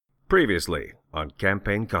Previously on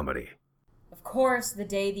Campaign Comedy. Of course, the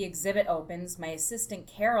day the exhibit opens, my assistant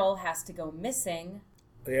Carol has to go missing.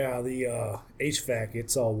 Yeah, the HVAC,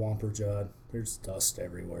 it's all womper-jawed. There's dust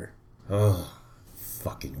everywhere. Oh,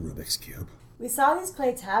 fucking Rubik's Cube. We saw these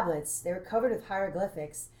clay tablets. They were covered with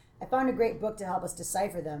hieroglyphics. I found a great book to help us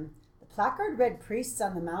decipher them. The placard read Priests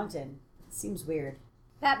on the Mountain. It seems weird.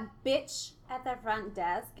 That bitch at the front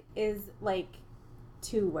desk is,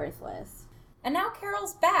 too worthless. And now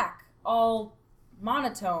Carol's back, all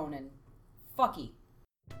monotone and fucky.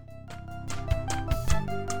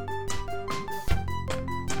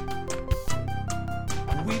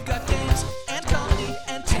 We've got games and comedy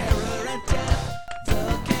and terror and death.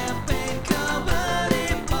 The Campaign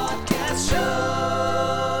Comedy Podcast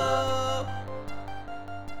Show.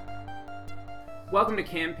 Welcome to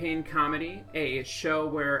Campaign Comedy, a show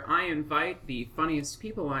where I invite the funniest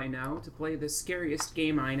people I know to play the scariest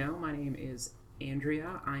game I know. My name is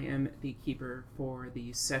Andrea. I am the keeper for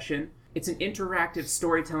the session. It's an interactive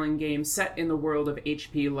storytelling game set in the world of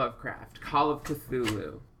H.P. Lovecraft, Call of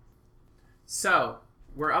Cthulhu. So,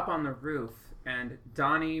 we're up on the roof, and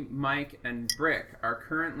Donnie, Mike, and Brick are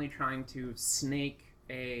currently trying to snake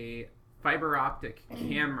a fiber optic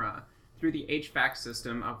camera through the HVAC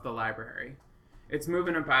system of the library. It's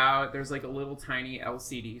moving about. There's a little tiny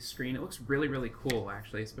LCD screen. It looks really, really cool,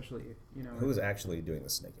 actually, especially, Who's actually doing the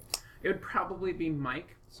snaking? It would probably be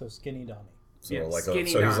Mike. So Skinny Donnie. So Yeah, so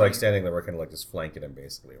Skinny he's Donnie. standing there, we're kind of just flanking him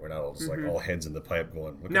basically. We're not all just all heads in the pipe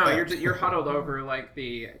going. Look No, at that. you're huddled over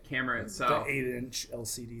the camera itself. The 8-inch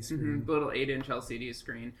LCD screen. The little 8-inch LCD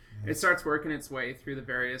screen. It starts working its way through the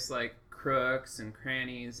various crooks and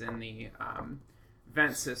crannies in the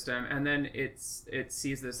vent system, and then it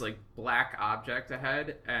sees this black object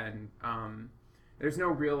ahead, and there's no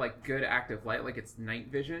real good active light, it's night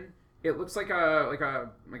vision. It looks like a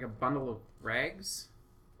bundle of rags.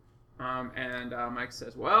 And Mike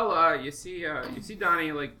says, "Well, you see,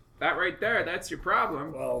 Donnie, that right there. That's your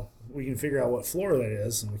problem." Well, we can figure out what floor that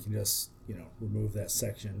is, and we can just, remove that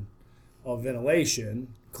section of ventilation,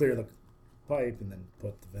 clear the pipe, and then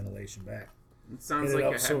put the ventilation back. It sounds like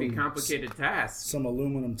a heavy, complicated task. Some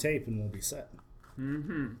aluminum tape, and we'll be set.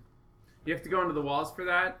 Mm-hmm. You have to go into the walls for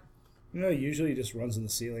that? Usually it just runs in the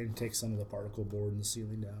ceiling, takes some of the particle board in the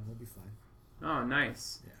ceiling down. We'll be fine. Oh,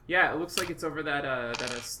 nice. Yeah, it looks like it's over that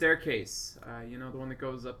staircase. The one that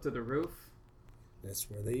goes up to the roof. That's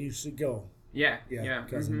where they usually go. Yeah.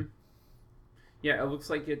 Cousin. Mm-hmm. Yeah, it looks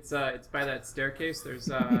like it's by that staircase. There's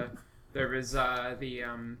there is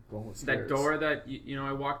that door that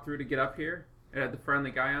I walked through to get up here. It had the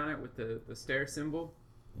friendly guy on it with the stair symbol.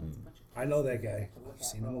 I know that guy. I've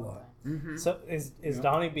seen him a lot. Mm-hmm. So is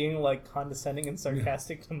Donnie being condescending and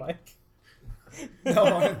sarcastic to Mike? No,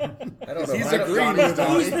 I don't know. He's agreeing with He's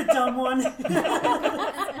Donnie. the dumb one.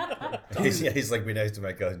 He's like, be nice to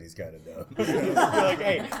my cousin. He's kind of dumb. You're like,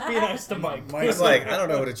 hey, be nice to Mike. He's like, I don't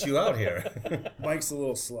know how to chew out here. Mike's a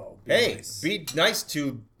little slow. Hey, be nice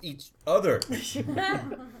to each other.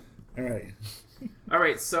 All right. All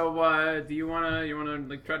right. So, do you wanna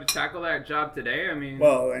try to tackle that job today? I mean,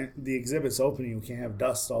 Well, the exhibit's opening. We can't have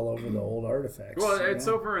dust all over the old artifacts. well, it's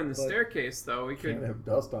over in the staircase, though. We could. Can't have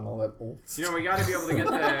dust on all that old stuff. We got to be able to get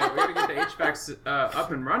the HVAC up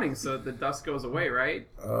and running so the dust goes away, right?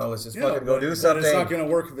 Oh, let's just Yeah, fucking go do but something. it's not going to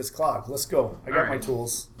work if it's clogged. Let's go. I got All my right.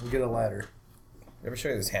 tools. We'll get a ladder. You ever show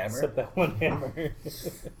you this hammer? Except that one hammer.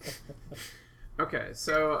 Okay,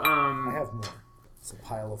 so I have more. It's a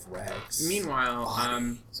pile of rags. meanwhile,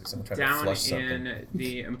 It's like someone trying to down flush something. in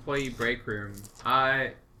the employee break room,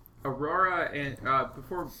 Aurora and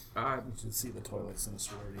before You should see the toilets in the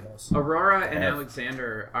sorority house. Aurora and Yeah.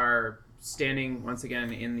 Alexander are standing once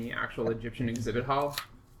again in the actual Egyptian exhibit hall.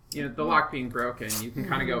 The lock being broken, you can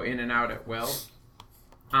kind of go in and out at will.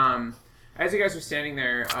 As you guys are standing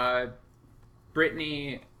there,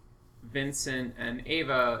 Brittany, Vincent, and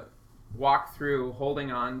Ava walk through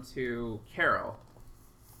holding on to Carol,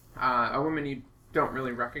 a woman you don't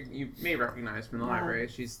really you may recognize from the library.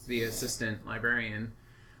 She's the assistant librarian.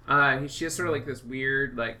 She has sort of this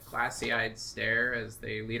weird, glassy-eyed stare as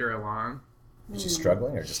they lead her along. Is she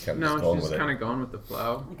struggling or just kind of No, going she's with just kind it? of going with the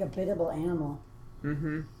flow. Like a biddable animal.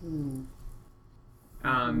 Mm-hmm.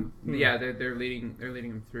 Yeah, they're leading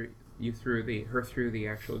him through the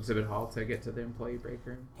actual exhibit hall to get to the employee break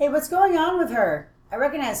room. Hey, what's going on with her? I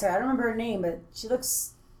recognize her. I don't remember her name, but she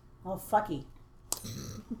looks all fucky.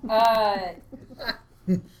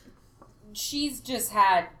 She's just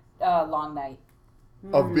had a long night.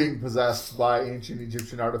 Of being possessed by ancient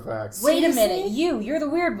Egyptian artifacts. Wait a Seriously? minute, you're the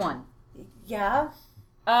weird one. Yeah?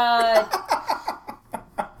 Uh,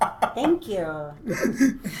 Thank you.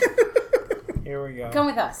 Here we go. come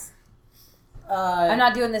with us. I'm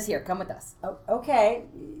not doing this here. Come with us. Oh, okay.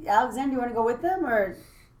 Alexander, you want to go with them? Or,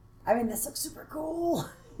 I mean, this looks super cool.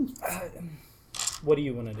 What do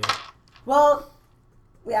you want to do? Well,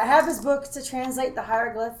 I have his book to translate the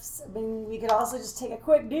hieroglyphs. I mean, we could also just take a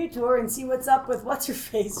quick detour and see what's up with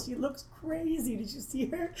what's-her-face. She looks crazy. Did you see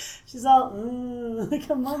her? She's all, like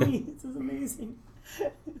a mummy. This is amazing.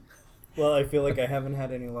 Well, I feel like I haven't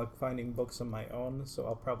had any luck finding books on my own, so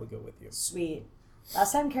I'll probably go with you. Sweet.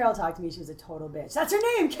 Last time Carol talked to me, she was a total bitch. That's her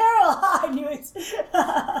name, Carol! I knew it.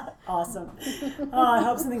 Awesome. Oh, I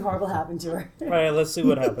hope something horrible happened to her. All right, let's see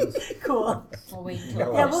what happens. Cool. We'll wait Yeah,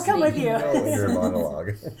 until Yeah, we'll come with you. Your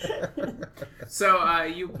monologue. So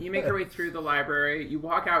you make your way through the library. You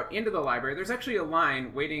walk out into the library. There's actually a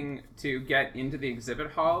line waiting to get into the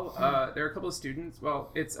exhibit hall. There are a couple of students.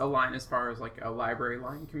 Well, it's a line as far as like a library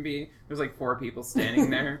line can be. There's like 4 people standing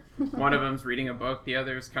there. One of them's reading a book. The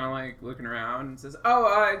other's kind of like looking around and says,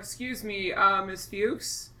 "Oh, excuse me, Miss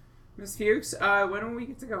Fuchs. Miss Fuchs, when do we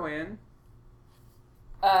get to go in?"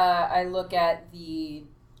 I look at the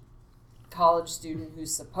college student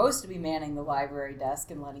who's supposed to be manning the library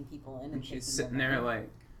desk and letting people in. And she's sitting there like...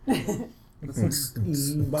 And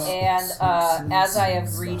as I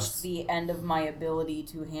have reached the end of my ability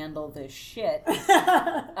to handle this shit,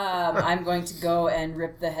 I'm going to go and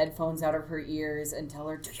rip the headphones out of her ears and tell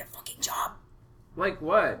her, do your fucking job. Like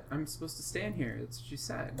what? I'm supposed to stand here. That's what she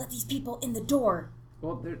said. Let these people in the door.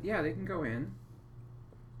 Well, yeah, they can go in.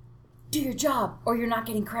 Do your job, or you're not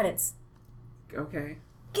getting credits. Okay.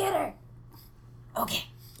 Get her. Okay.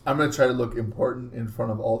 I'm going to try to look important in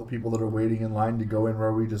front of all the people that are waiting in line to go in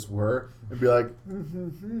where we just were and be like,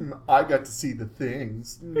 I got to see the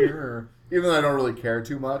things. Even though I don't really care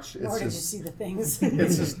too much. Nor did you see the things.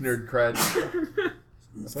 It's just nerd cred.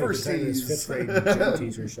 It's like the time his fifth grade gym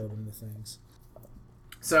teacher showed him the things.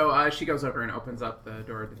 So she goes over and opens up the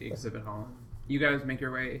door to the exhibit hall. You guys make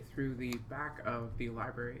your way through the back of the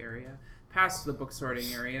library area, past the book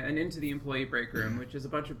sorting area, and into the employee break room, which is a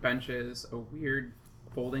bunch of benches, a weird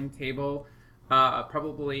folding table,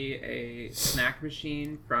 probably a snack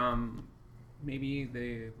machine from maybe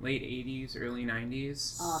the late 80s, early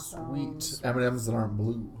 90s. Awesome. Sweet. M&M's that aren't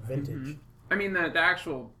blue. Vintage. I mean, the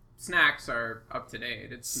actual snacks are up to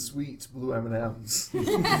date. It's Sweet blue M&M's.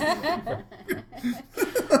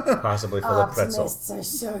 Possibly full of pretzel. Optimists are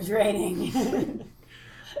so draining.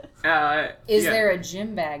 Is yeah. there a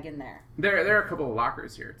gym bag in there? There are a couple of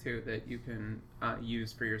lockers here, too, that you can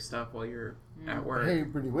use for your stuff while you're at work. Hey,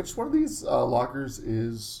 Brittany, which one of these lockers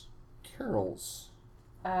is Carol's?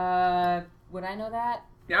 Would I know that?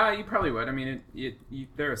 Yeah, you probably would. I mean,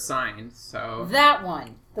 they're assigned, so... That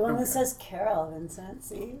one. The one that says Carol, Vincent.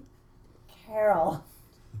 See? Carol.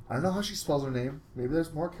 I don't know how she spells her name. Maybe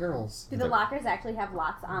there's more Carols. Do the lockers actually have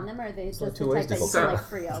locks on them, or are they just the 2 ways type to that you go. can like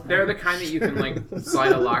free open? They're the kind that you can, like,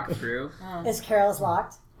 slide a lock through. Is Carol's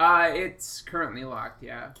locked? It's currently locked,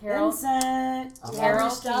 yeah. Carol? Vincent, do you have Carol, your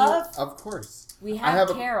stuff? Of course. We I have have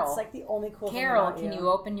a- Carol. It's like the only cool Carol, thing about can you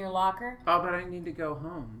open your locker? Oh, but I need to go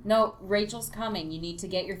home. No, Rachel's coming. You need to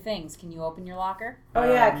get your things. Can you open your locker?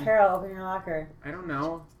 Oh yeah, Carol, open your locker. I don't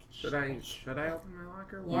know. Should I open my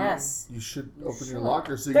locker? Why? Yes. You should open your should.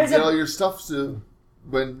 locker so you There's can get a- all your stuff to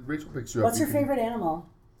when Rachel picks you up. What's you your can- favorite animal?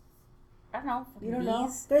 I don't know. You don't bees?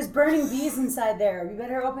 know? There's burning bees inside there. You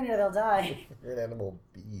better open it or they'll die. You're an animal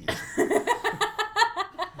bee.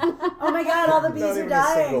 Oh my god, all the bees Not are even a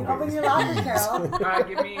dying. single bee. Open your locker, Carol.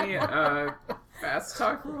 Give me a fast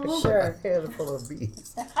talk roll. Sure. A handful of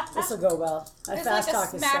bees. This will go well. My There's fast like a talk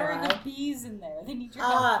is so smattering high. of bees in there. They need your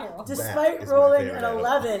help, Carol. That Despite is my rolling favorite an animal.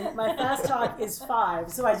 11, my fast talk is 5,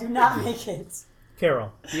 so I do not make it.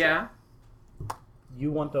 Carol, Yeah?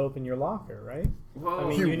 you want to open your locker, right? Whoa. I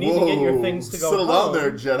mean, you need to get your things to go Settle home. down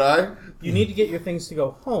there, Jedi. You need to get your things to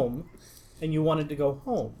go home, and you wanted to go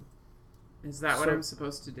home. Is that what So- I'm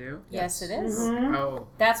supposed to do? Yes, it is. Oh.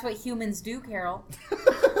 That's what humans do, Carol.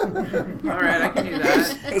 Alright, I can do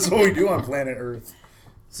that. That's what we do on planet Earth.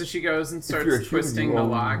 So she goes and you're a starts human, twisting you the own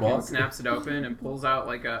lock and lock. snaps it open and pulls out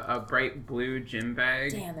like a bright blue gym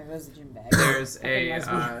bag. Damn, there was a gym bag. There's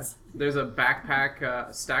Lesbians. there's a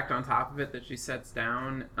backpack stacked on top of it that she sets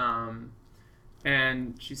down,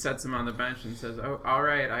 and she sets him on the bench and says, "Oh, all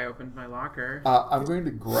right, I opened my locker." I'm going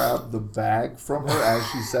to grab the bag from her as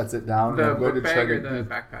she sets it down. The and I'm going book to try bag or to the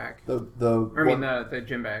backpack? the I mean the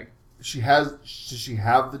gym bag. Does she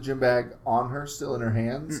have the gym bag on her still in her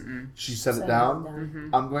hands? Mm-mm. She set Set it down. Mhm.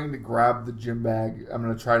 I'm going to grab the gym bag. I'm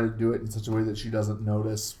going to try to do it in such a way that she doesn't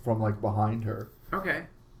notice from like behind her. Okay.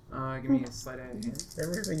 Give me a sleight of hand.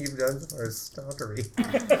 Everything you've done so far is stottery.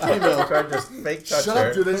 I know. Trying to fake touch Shut her.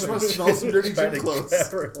 up, dude. I just want to smell some dirty Trying gym to clothes.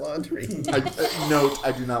 grab her laundry. No,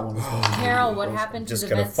 I do not want to smell some dirty Carol, gym what clothes. happened to Just the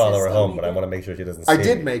gonna vent follow her system? home, but I want to make sure she doesn't see I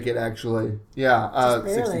did me. make it, actually. Yeah, Just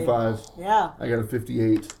barely. 65. Yeah. I got a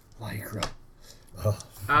 58. Lycra.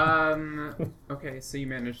 Okay, so you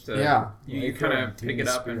managed to. Yeah. You kind of pick it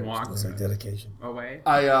up and walk Looks like dedication. away.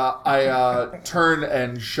 I turn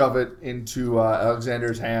and shove it into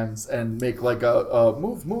Alexander's hands and make like a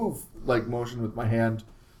move like motion with my hand,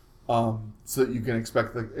 so that you can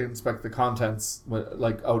inspect the contents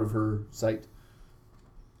like out of her sight.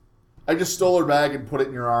 I just stole her bag and put it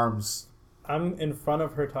in your arms. I'm in front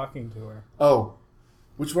of her talking to her. Oh,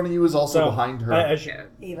 which one of you is also behind her? Yeah.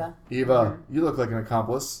 Eva. Eva, you look like an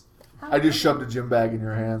accomplice. I just shoved a gym bag in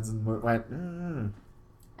your hands and went. And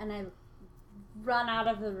I run out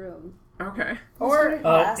of the room. Okay. Or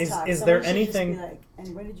is there anything- Like,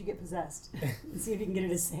 and when did you get possessed? And see if you can get her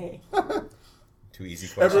to say. Two easy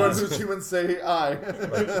questions. Everyone who's human say aye.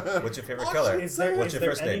 What's your favorite color? Is there, What's is your there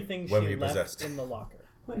first name? anything When were she you left possessed? in the locker?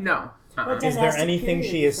 No. What Is there Dynastic anything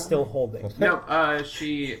period she is from? still holding? No,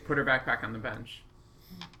 she put her backpack on the bench.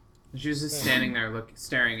 She was just standing there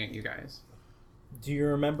staring at you guys. Do you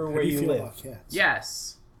remember How where do you you feel live? about cats?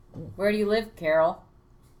 Yes. Where do you live, Carol?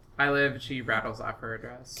 I live, she rattles off her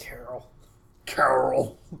address. Carol.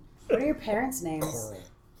 Carol. What are your parents' names?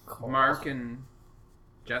 Mark and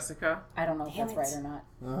Jessica. I don't know if Damn that's it. right or not.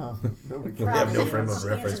 Oh, nobody We have no cares. frame of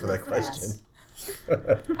reference for that question.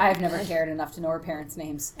 I've never cared enough to know her parents'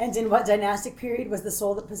 names. And in what dynastic period was the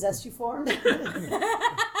soul that possessed you formed?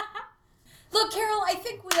 Look, Carol, I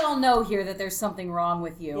think we all know here that there's something wrong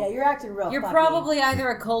with you. Yeah, you're acting real You're fucky. probably either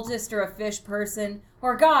a cultist or a fish person.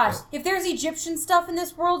 Or, gosh, if there's Egyptian stuff in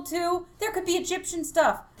this world, too, there could be Egyptian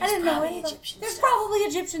stuff. I didn't know any of them. There's probably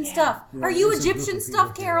Egyptian stuff. Are you Egyptian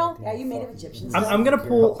stuff, Carol? Yeah, you made of Egyptians. I'm gonna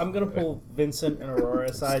pull Vincent and Aurora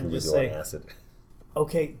aside and just Doing say, acid.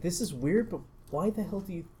 okay, this is weird, but why the hell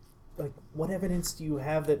do you, like, what evidence do you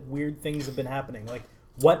have that weird things have been happening? Like,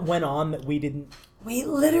 what went on that we didn't? We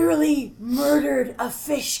literally murdered a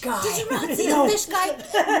fish guy. Did you not see the fish guy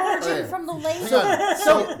emerging from the lake?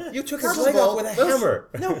 So you took his leg off with a hammer.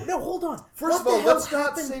 No, hold on. First What of all, the hell let's not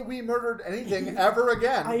happened? say we murdered anything ever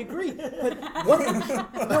again. I agree, but what?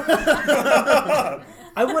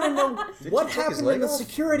 I want to know what you take his happened leg in the off?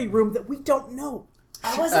 security room that we don't know.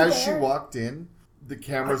 I wasn't As she there. walked in, the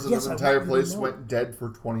cameras in Yes, the I entire want you to place know. went dead for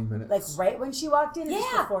 20 minutes. Like right when she walked in, or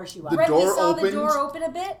just Yeah. before she walked The in? Right, we door saw the opened. door open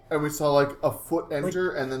a bit. And we saw like a foot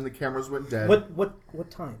enter, and then the cameras went dead.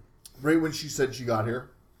 What time? Right when she said she got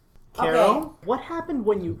here. Carol, Okay. what happened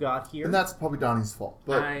when you got here? And that's probably Donnie's fault.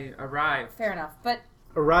 But I arrived Fair enough. But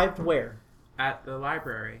Arrived where? at the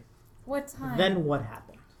library. what time? Then what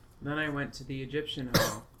happened? Then I went to the Egyptian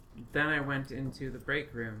hall. Then I went into the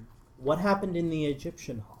break room. What happened in the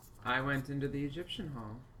Egyptian hall? I went into the Egyptian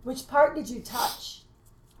hall. Which part did you touch?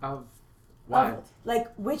 Of what? Of,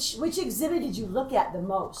 like which exhibit did you look at the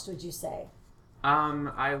most? Would you say?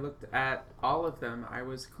 I looked at all of them. I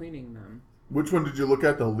was cleaning them. which one did you look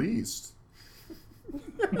at the least?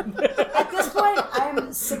 At this point,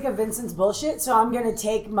 I'm sick of Vincent's bullshit, so I'm gonna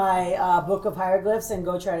take my book of hieroglyphs and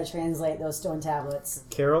go try to translate those stone tablets.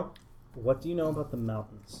 Carol, what do you know about the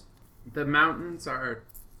mountains? The mountains are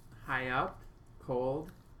high up,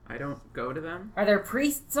 cold. I don't go to them. Are there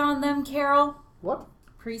priests on them, Carol? What?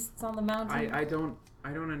 Priests on the mountain? I don't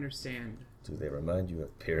understand. Do they remind you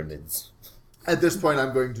of pyramids? At this point,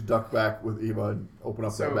 I'm going to duck back with Eva and open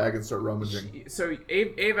up So- that bag and start rummaging. So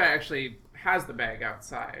Ava actually has the bag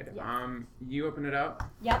outside. You open it up.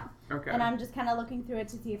 Yep. Okay. And I'm just kind of looking through it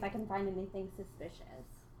to see if I can find anything suspicious.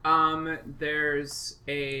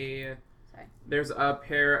 There's a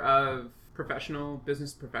pair of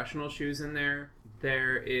business professional shoes in there.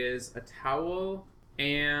 There is a towel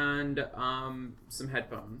and some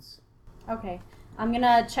headphones. Okay. I'm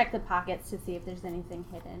gonna check the pockets to see if there's anything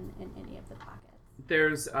hidden in any of the pockets.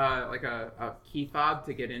 There's like a key fob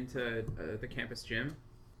to get into the campus gym.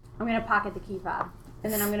 I'm gonna pocket the key fob,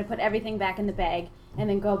 and then I'm gonna put everything back in the bag, and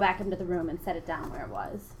then go back into the room and set it down where it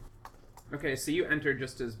was. Okay, so you enter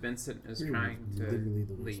just as Vincent is trying Literally to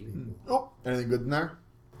the worst leave. people. Oh, anything good in there?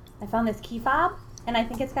 I found this key fob, and I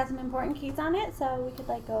think it's got some important keys on it, so we could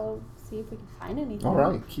like go see if we can find anything. All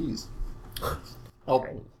right, keys.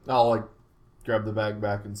 I'll like grab the bag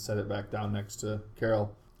back and set it back down next to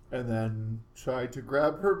Carol, and then try to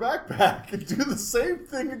grab her backpack and do the same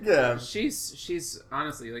thing again. She's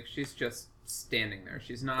honestly like she's just standing there.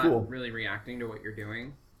 She's not Cool. really reacting to what you're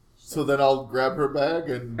doing. So then I'll grab her bag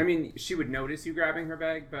and I mean, she would notice you grabbing her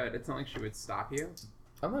bag, but it's not like she would stop you.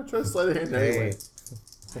 I'm gonna try to slide a hand anyway.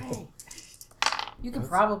 Hey, You could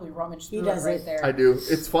probably rummage He through it does right it. there. I do.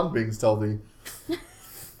 It's fun being stealthy.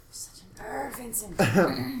 such a nerve, Vincent.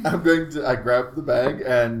 I grab the bag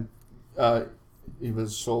and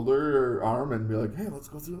Eva's shoulder or arm and be like, hey, let's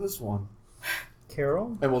go through this one.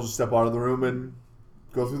 Carol? And we'll just step out of the room and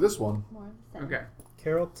go through this one. More of the same. Okay.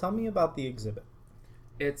 Carol, tell me about the exhibit.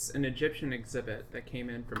 It's an Egyptian exhibit that came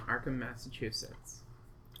in from Arkham, Massachusetts.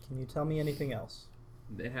 Can you tell me anything else?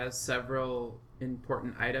 It has several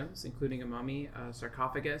important items, including a mummy, a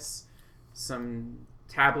sarcophagus, some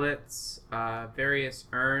tablets, various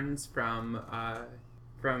urns from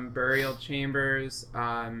burial chambers,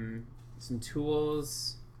 some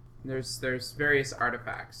tools. There's various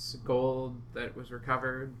artifacts, gold that was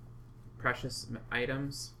recovered, precious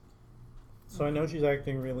items. So I know she's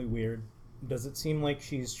acting really weird. Does it seem like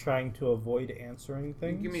she's trying to avoid answering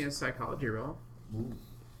things? Give me a psychology roll.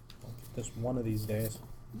 Just one of these days.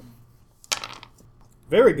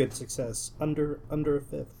 Very good success. Under a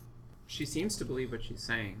fifth. She seems to believe what she's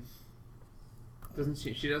saying. Doesn't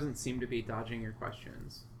she? She doesn't seem to be dodging your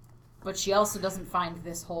questions. But she also doesn't find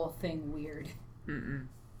this whole thing weird. Mm-mm.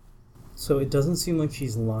 So it doesn't seem like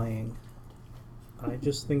she's lying. I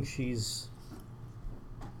just think she's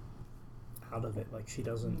out of it. Like she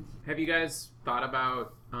doesn't. Have you guys thought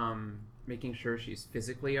about making sure she's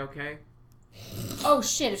physically okay? Oh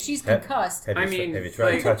shit! If she's concussed, Have you, I have you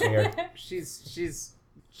tried like- touching her?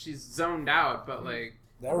 She's zoned out, but like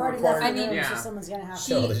That I've would already require left the room, yeah. so someone's gonna have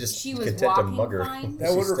she, to No, they're just she was content to walking mug her. fine.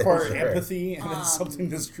 that would She require stays there. empathy and then something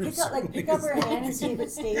this group. pick up her hand and see if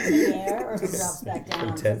it stays in the air or if it drops back down.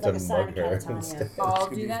 Content It's to like a sign mug of her catatonia. instead. I'll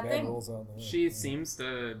do that thing. she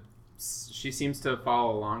seems to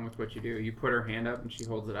follow along with what you do. You put her hand up and she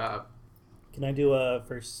holds it up. Can I do a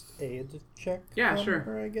first aid check? Yeah, on sure.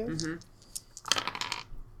 Her, I guess. Mm-hmm.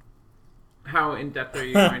 How in depth are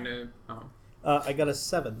you going to? Oh. I got a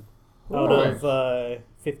 7 out of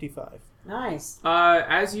 55. Nice.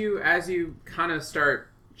 As you kind of start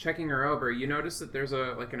checking her over, you notice that there's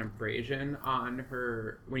an abrasion on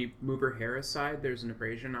her. When you move her hair aside, there's an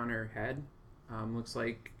abrasion on her head. Looks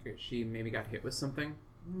like she maybe got hit with something.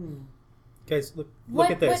 Guys, look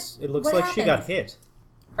What- at this. what- It looks what like she got happened? hit.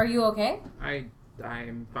 Are you okay?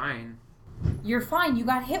 I'm fine. You're fine. You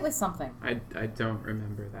got hit with something. I don't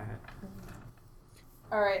remember that.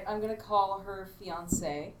 All right, I'm gonna call her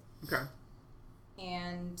fiance Okay.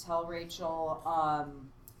 and tell Rachel.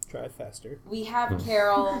 Drive faster. We have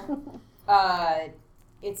Carol.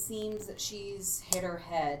 It seems that she's hit her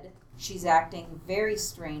head. She's acting very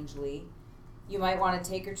strangely. You might want to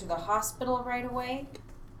take her to the hospital right away.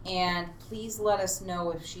 And please let us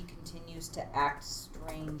know if she continues to act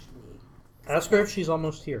strangely. Ask her if she's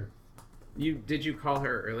almost here. Did you call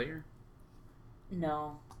her earlier?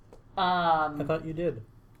 No. I thought you did.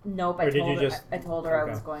 Nope, Or did you just- I told her I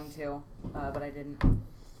Okay. was going to, but I didn't.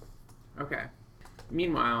 Okay.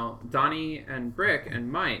 Meanwhile, Donnie and Brick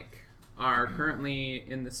and Mike are currently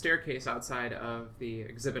in the staircase outside of the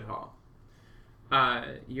exhibit hall.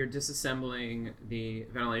 You're disassembling the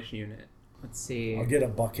ventilation unit. Let's see. I'll get a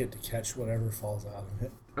bucket to catch whatever falls out of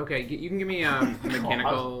it. Okay, you can give me a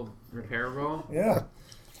mechanical repair roll. Yeah.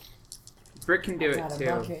 Brick can do it Not a too.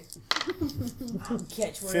 bucket.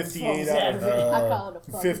 Catch where it 58 falls out of I call it a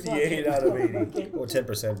fucking 58 out of 80. What would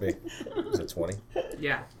 10% be? Is it 20?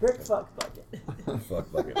 Yeah, Brick fuck bucket.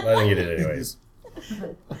 Fuck bucket. I think you did it anyways.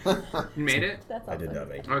 you made it. That's I did awesome. not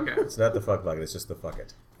make it. Okay. It's not the fuck bucket, it's just the fuck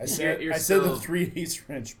it. I said You're I said the still- 3/8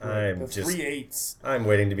 wrench. Brick. I'm The just- 3/8. I'm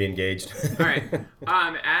waiting to be engaged. All right.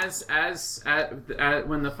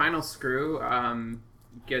 When the final screw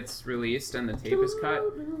gets released and the tape is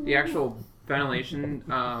cut, the actual ventilation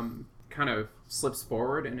kind of slips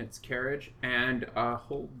forward in its carriage, and a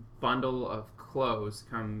whole bundle of clothes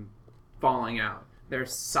come falling out. They're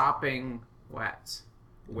sopping wet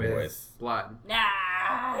with blood.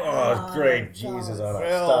 Oh, great. Jesus on a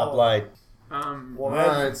Well- stoplight. Well,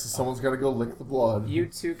 Alright, so someone's gotta go lick the blood. You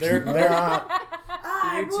two, They're you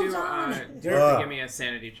two, moves on. There- give me a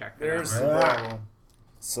sanity check. For there's that the one. problem.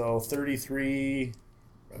 So 33.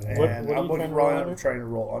 And What are you I'm trying to roll under? trying to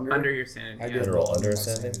roll under. Under your sanity. I yeah. did roll roll under my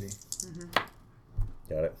sanity?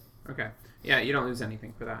 Got it. Okay. Yeah, you don't lose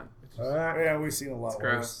anything for that. Yeah, we've seen a lot It's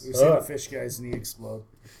worse. gross. We've seen the fish guy's knee explode.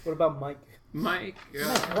 What about Mike? Mike.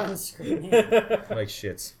 Mike runs screaming. Like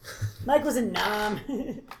shits. Mike was a nom.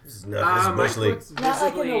 This is not, this is Mike mostly. looks Not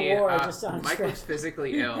like in the visibly, war, just on Mike stress. looks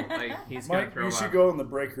physically ill. Like he's gonna Mike, throw you should up. go in the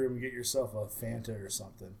break room and get yourself a Fanta or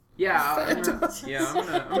something. Yeah, I'm gonna do Don't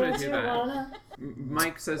that. you wanna?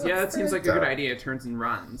 Mike says, "Yeah, that seems like a good idea." Turns and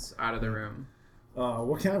runs out of the room.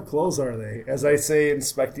 What kind of clothes are they? As I say,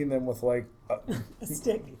 inspecting them with like A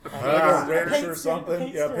stick. a wrench Paint or stick, something.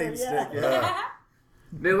 paint Yeah, stick, paint yeah. stick. Yeah.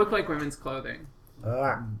 They look like women's clothing.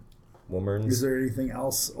 Woman's. Is there anything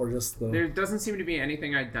else, or just the? There doesn't seem to be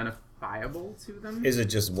anything identifiable to them. Is it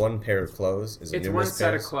just one pair of clothes? Is it It's one numerous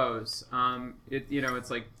set of pairs? clothes.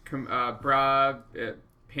 It's like bra,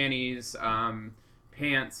 panties,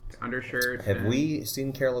 pants, undershirt. Have and we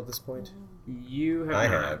seen Carol at this point? You have I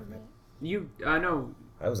not. have. You no.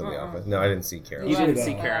 I was in the office. No, I didn't see Carol. You didn't should,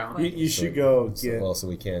 see Carol. You should go So, get well, so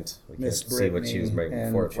we can't Miss see what she was Brittany making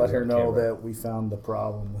and before. If she let was her on know camera. that we found the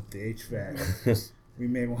problem with the HVAC. We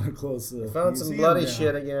may want to close the. Found some museum bloody down.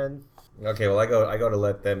 shit again. Okay, well I go to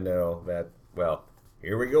let them know that. Well,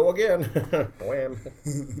 here we go again. Wham.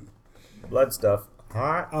 Blood stuff.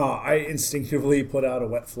 Hot. I instinctively put out a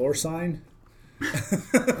wet floor sign.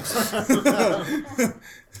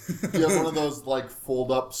 You have one of those like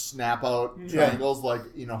fold up, snap out triangles, like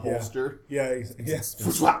in a holster. Yeah, yes.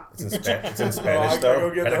 It's in Spanish I though.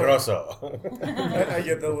 go get that. Peligroso. I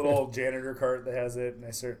get the little janitor cart that has it, and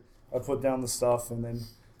I put down the stuff, and then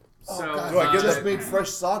So Do I get Just made fresh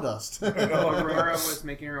sawdust. Aurora was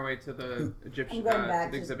making her way to the Egyptian I'm going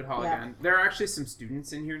back the to- exhibit hall yeah. again. There are actually some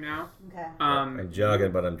students in here now. Okay. I'm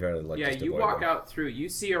jogging, but I'm trying to like. Yeah, just you avoid walk them. out through. You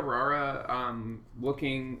see Aurora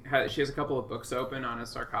looking. She has a couple of books open on a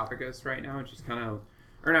sarcophagus right now, and she's kind of,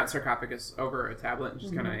 or not sarcophagus, over a tablet, and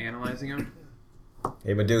she's kind of analyzing them.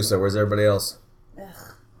 Hey Medusa, where's everybody else?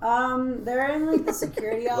 They're in like the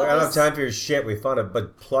security Look, I don't have office. time for your shit. We found a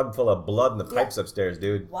plug full of blood in the pipes upstairs,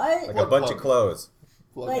 dude. What? Like a bunch of clothes.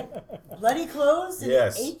 Like bloody clothes? And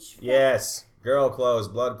Yes. H Yes. Girl clothes,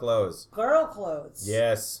 blood clothes. girl clothes.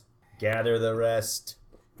 Yes. Gather the rest.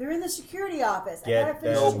 They're in the security office. Get I gotta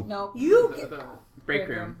finish. them. Nope. You The, get. the break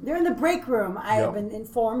room. They're in the break room. I have Yep. been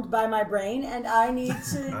informed by my brain, and I need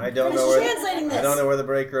to I don't finish know where translating this. I don't know where the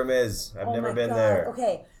break room is. I've Oh never my been God. there.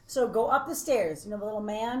 Okay, so go up the stairs. You know the little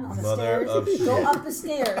man on the Mother stairs? of Go shit. up the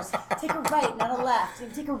stairs. Take a right, not a left. If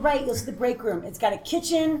you take a right, you'll see the break room. It's got a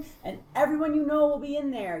kitchen, and everyone you know will be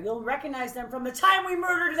in there. You'll recognize them from the time we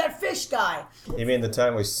murdered that fish guy. You mean the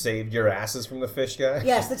time we saved your asses from the fish guy?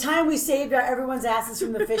 Yes, the time we saved everyone's asses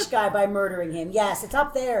from the fish guy by murdering him. Yes, it's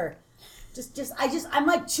up there. I'm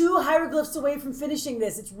like 2 hieroglyphs away from finishing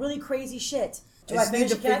this. It's really crazy shit. Do I Just need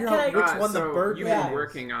finish to it? Can figure out I- which one the so bird You've Yeah. been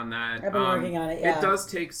working on that. I've been working on it, yeah. It does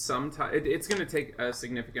take some time. It's going to take a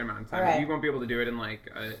significant amount of time. All right. You won't be able to do it in like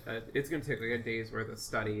it's going to take like a day's worth of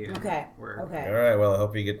study. And Okay. work. Okay. All right. Well, I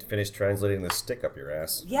hope you get to finish translating this stick up your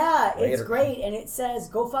ass. Yeah, it's Later. great, and it says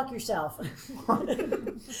 "Go fuck yourself."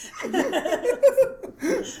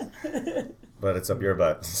 But it's up your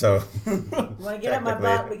butt. So. Want to get up my Technically-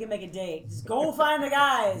 butt? We can make a date. Just go find the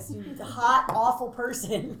guys. You hot, awful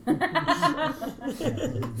person.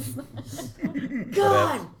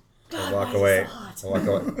 God. I walk why is away. it so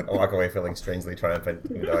hot? I walk away feeling strangely triumphant,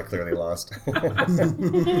 even though I clearly lost.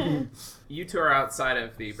 You two are outside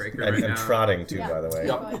of the break room right I'm now. trotting too, by the way.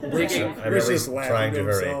 Digging. I'm Rich really is laughing trying to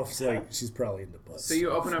hurry. himself. It's like she's probably in the bus. So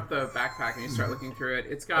you open up the backpack and you start looking through it.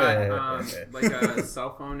 It's got like a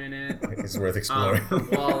cell phone in it, It's worth exploring. her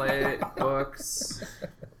wallet, books.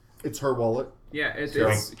 It's her wallet. Yeah, it's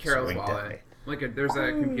Swing- Carol's swing wallet. There's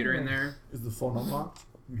a computer in there. Is the phone unlocked?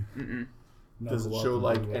 Mm-mm. Does it show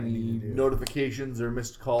like any notifications or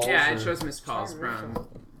missed calls? Yeah, or... it shows missed calls from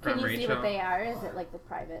Can you Rachel. see what they are? Is it like the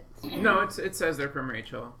private? No, it says they're from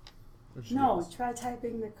Rachel. No, try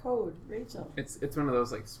typing the code, Rachel. It's one of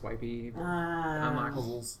those like swipey unlock.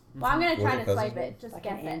 puzzles. Well, I'm gonna try to Puzzles? swipe it. Just Like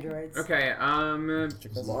guess an it. Androids. Okay,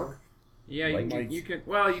 Luck? yeah, you can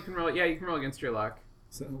well you can roll against your luck.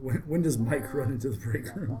 So when does Mike run into the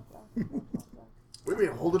break room? Wait,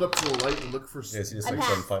 hold it up to the light and look for. Yeah, see, just I'm like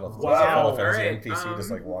some half. Final Wow. Fantasy Alright, NPC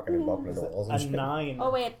just like walking and bumping into walls and A shit. 9.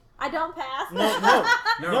 Oh wait, I don't pass.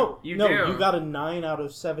 No, you no, do. you got a 9 out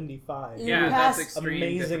of 75. Yeah, passed that's extreme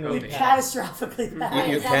amazingly difficulty. Catastrophically bad.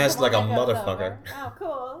 You That's passed the like a one that goes motherfucker. over. Oh,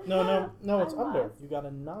 cool. No, it's I under. lost. You got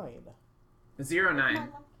a 9. 09.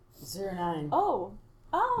 09. Oh.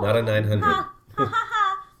 Not a 900. Ha ha ha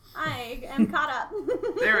ha! I am caught up.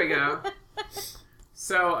 There we go.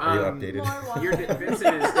 So Are you updated? More water.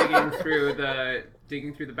 Vincent is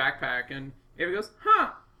digging through the backpack, and Ava goes, "Huh."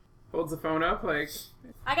 Holds the phone up like,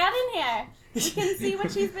 I got in here. You can see what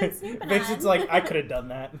she's been snooping Vincent's on. like, I could have done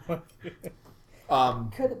that.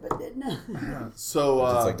 Could have, but didn't. So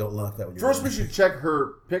It's like, don't lock that when you're first we done. should check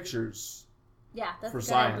her pictures Yeah, that's for a good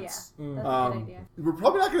science. idea. That's a good idea. We're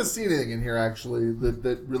probably not going to see anything in here actually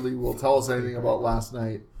that really will tell us anything about last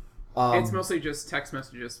night. it's mostly just text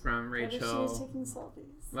messages from Maybe she was Rachel. taking selfies.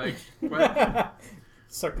 Like, what?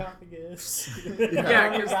 Sarcophagus. Yeah,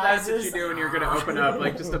 because that's what you do when you're going to open up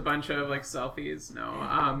like just a bunch of like selfies.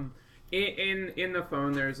 No, in the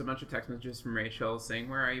phone, there's a bunch of text messages from Rachel saying,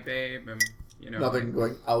 "Where are you, babe?" And Nothing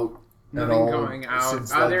going out. Nothing at all going out.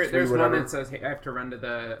 since, like, There's three, one whatever. that says, "Hey, I have to run to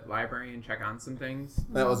the library and check on some things."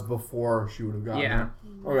 That was before she would have gotten Yeah.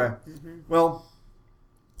 it. Okay. Well,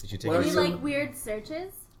 Did you take Well, Any it? like weird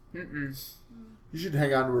searches? you should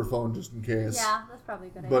hang on to her phone just in case. Yeah, that's probably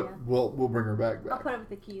a good But idea. we'll bring her back. I'll put it with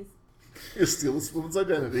the keys. You steal this woman's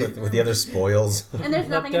identity. With the other spoils? And there's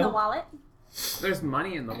nothing in the Laptop? wallet. There's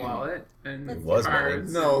money in the wallet and It was money.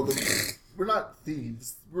 cards. No, we're not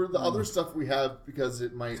thieves. We're the other stuff we have because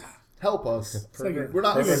it might help us. like a- We're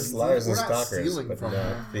not. Perverts, liars, and we're not stalkers, stealing but from not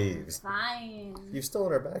her. thieves. Fine. You've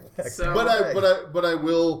stolen our backpack. So- But I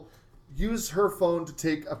will use her phone to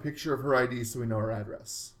take a picture of her ID so we know her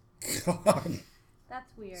address. God. That's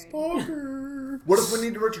weird. Stalker. What if we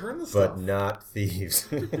need to return the But stuff? not thieves.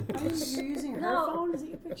 You're using her No. phone to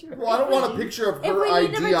take a picture of her Well, I don't want a ID. picture of If her we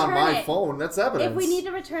need to ID on return my it- phone. That's evidence. If we need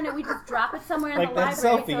to return it, we just drop it somewhere in Like the that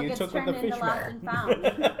library selfie so it you gets took with turned the into fish lost man. and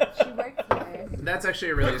found. She works here. That's actually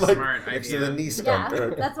a really Like, smart Next idea. to the knee stump. Yeah,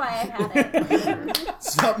 that's why I had it.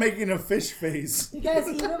 Stop making a fish face. You guys,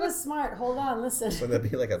 Eva was smart. Hold on, listen. Wouldn't that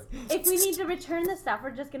be like a... If we need to return the stuff,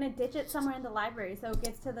 we're just gonna ditch it somewhere in the library so it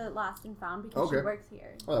gets to the lost and found because she Okay. works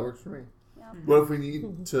here. Oh, that works for me. Yeah. What if we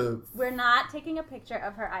need to? We're not taking a picture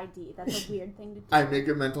of her ID. That's a weird thing to do. I make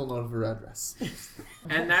a mental note of her address.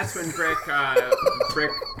 And that's when Brick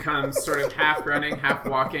comes sort of half running, half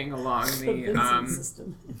walking along the Vincent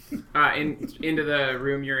system. into the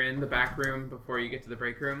room you're in, the back room before you get to the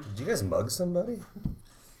break room. Did you guys mug somebody?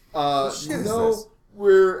 Shit is no, this?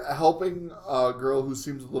 we're helping a girl who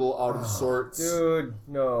seems a little out of sorts. Dude,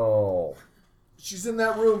 no. She's in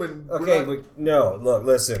that room and we're Okay, not- no, look,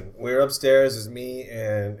 listen. We're upstairs. It's me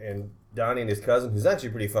and Donnie and his cousin, who's actually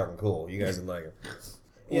pretty fucking cool. You guys would like him.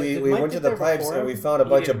 Yeah, we did we Mike went to get the there pipes before and we him? found a He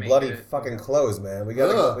bunch didn't of make bloody it. fucking clothes, man. We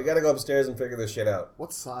Ugh. gotta go upstairs and figure this shit out.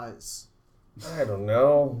 What size? I don't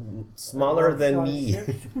know. Smaller than me.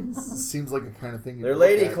 Seems like the kind of thing. you'd They're look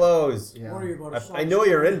lady at. clothes. Yeah. Worry about a I know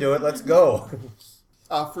you're into it. Let's go.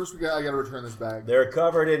 First, I gotta return this bag They're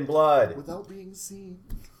covered in blood. without being seen.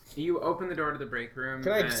 You open the door to the break room.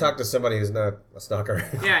 Can I and- talk to somebody who's not a stalker?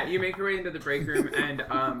 Yeah, you make your way into the break room, and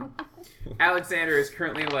Alexander is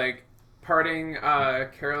currently like parting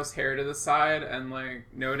Carol's hair to the side and like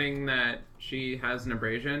noting that she has an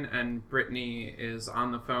abrasion, and Brittany is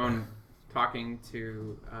on the phone talking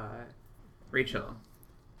to Rachel.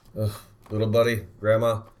 Ugh, little buddy,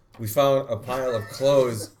 grandma, we found a pile of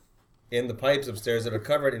clothes in the pipes upstairs that are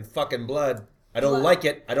covered in fucking blood. I don't like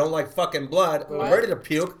it. I don't like fucking blood. I'm ready to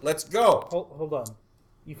puke. Let's go. Hold on.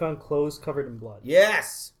 You found clothes covered in blood.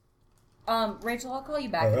 Yes. Rachel, I'll call you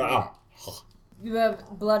back in a minute. You have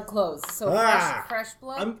blood clothes, so Ah. fresh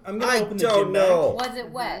blood. I'm gonna I open the don't gym know. Was it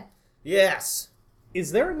wet? Yes. bag.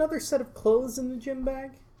 Is there another set of clothes in the gym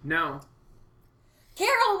bag? No,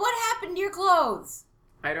 Carol, what happened to your clothes?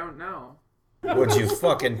 I don't know. Would you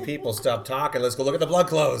fucking people stop talking? Let's go look at the blood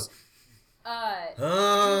clothes.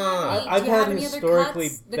 Ah. I've do you have had any other historically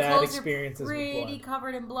cuts? The bad clothes experiences are with pretty blood.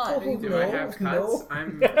 covered in blood. Oh. Do I have cuts? No.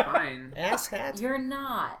 I'm fine. Ass hat. You're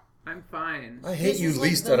not. I'm fine. I hate This you is like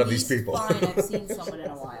least the out of these least people. Fine I've seen someone in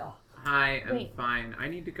a while. I am Wait. fine. I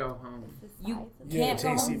need to go home. You Yeah, can't go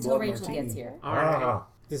home tasty until blood Rachel martini. gets here. All right. Ah.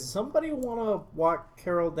 Does somebody want to walk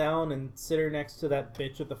Carol down and sit her next to that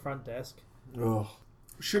bitch at the front desk? Ugh.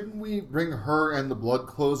 Shouldn't we bring her and the blood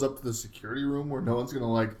clothes up to the security room where no one's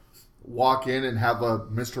gonna like walk in and have a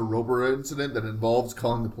Mr. Rober incident that involves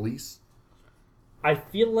calling the police? I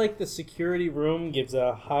feel like the security room gives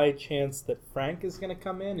a high chance that Frank is going to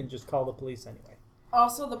come in and just call the police anyway.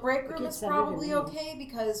 Also, the break room could is send her to probably me. okay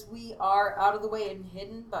because we are out of the way and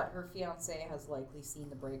hidden, but her fiance has likely seen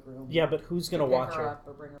the break room. Yeah, but who's going to Pick watch her? up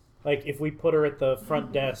or bring her. Like, if we put her at the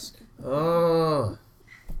front desk, Oh.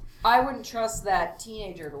 I wouldn't trust that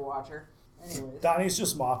teenager to watch her. Anyways. Donnie's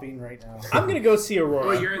just mopping right now. I'm going to go see Aurora.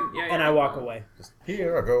 Well, you're in, yeah, and yeah. I walk away.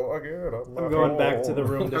 Here I go again. I'm going back to the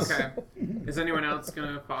room. To Okay. Is anyone else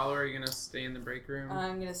gonna follow, or are you gonna stay in the break room?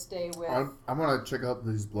 I'm gonna stay with. I'm gonna check out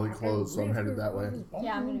these blood clothes, so I'm headed that way.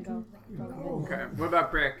 Yeah, I'm gonna go. Okay. What about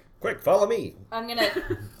Brick? Quick, follow me. I'm gonna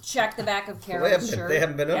check the back of They Carol's haven't- shirt they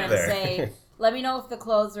haven't been up and there. say, "Let me know if the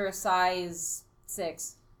clothes are a size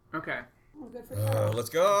 6." Okay. Oh, good for Let's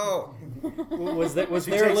go. Was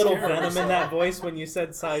there a little venom in that voice when you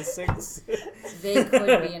said size 6? They could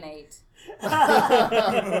be an 8. You're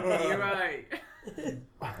right.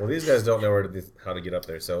 Well, these guys don't know how to get up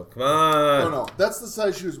there, so come No, on. no, that's the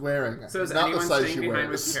size she was wearing. So is not anyone the size staying she behind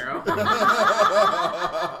wears. with Carol?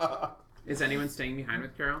 Is anyone staying behind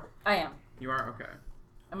with Carol? I am. You are? Okay.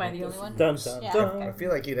 Am I the only one? Dun dun Yeah, dun. I feel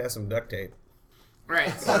like you'd have some duct tape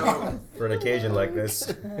Right, so for an occasion like this.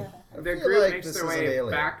 the feel group like makes this their is an way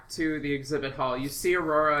alien. back to the exhibit hall. You see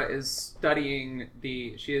Aurora is studying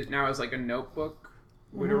she is now has like a notebook.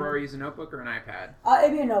 Would Aurora use a notebook or an iPad?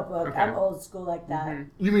 It'd be a notebook. Okay. I'm old school like that. Mhm.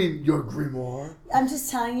 You mean your grimoire? I'm just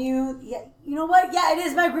telling you. Yeah, you know what? Yeah, it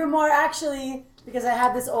is my grimoire actually, because I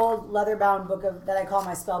have this old leather-bound book that I call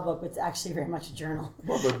my spell book, but it's actually very much a journal.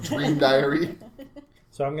 Well, the dream diary.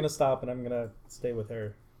 So I'm gonna stop and I'm gonna stay with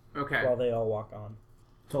her Okay. while they all walk on.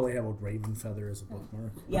 Totally have a raven feather as a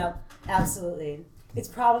bookmark. Yep, absolutely. It's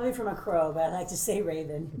probably from a crow, but I like to say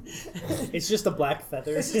raven. It's just a black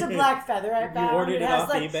feather. It's just a black feather I You found. ordered it has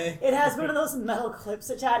off eBay? It has one of those metal clips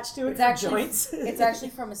attached to it It's for actually joints. it's actually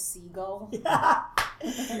from a seagull. Yeah.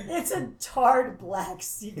 It's a tarred black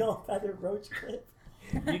seagull feather brooch clip.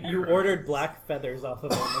 You ordered black feathers off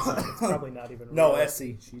of Amazon. It's probably not even No, real.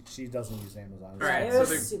 Etsy. She doesn't use Amazon. All right, It so was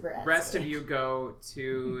the super rest Etsy. of you go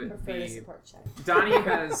to Prefer to the. support check. Donnie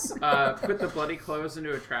has put the bloody clothes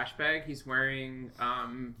into a trash bag. He's wearing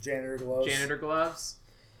Janitor gloves. janitor gloves,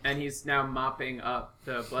 and he's now mopping up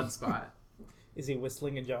the blood spot. Is he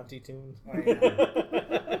whistling a jaunty tune?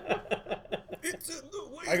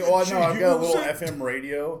 I go, oh, no, I've got a little FM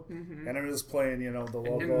radio, and I'm just playing, the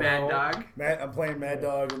local. And Mad Dog. I'm playing Mad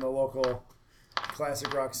Dog in the local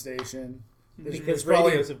classic rock station. Because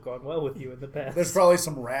probably radios have gone well with you in the past. there's probably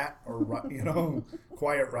some Rat or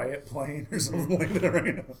Quiet Riot playing or something like that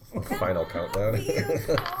right now. Final countdown. Yeah.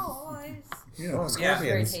 Yeah. Very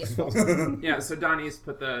Scorpions. tasteful. Yeah, so Donnie's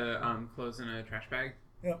put the clothes in a trash bag.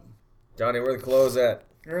 Yep. Donnie, where are the clothes at?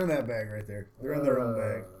 They're in that bag right there. They're in their own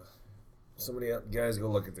bag. Somebody else, guys, go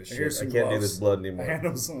look at this shit. Here's I some can't do gloves. this blood I anymore. hand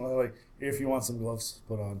them some, like, if you want some gloves to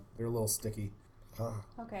put on. They're a little sticky.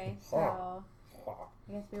 Okay, so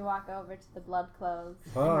I guess we walk over to the blood clothes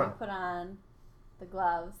and Huh. we put on the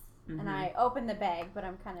gloves. And I open the bag, but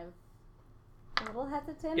I'm kind of a little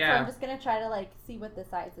hesitant. Yeah. So I'm just gonna try to see what the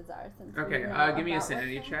sizes are since we Okay, know give me a about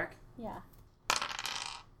sanity what's in- check. Yeah.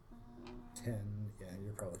 10. Yeah,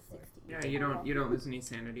 you're probably fine. 16. Yeah, you don't lose any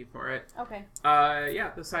sanity for it. Okay.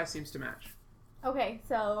 Yeah, the size seems to match. Okay,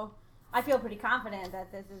 so I feel pretty confident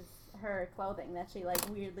that this is her clothing that she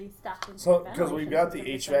weirdly stuffed into So, the because we've ventilation got the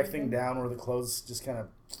system for some HVAC thing reason. down where the clothes just kind of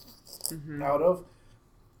Mm-hmm. out of,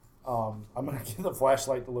 I'm going to get the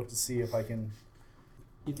flashlight to look to see if I can.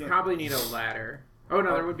 You'd Yeah. probably need a ladder. Oh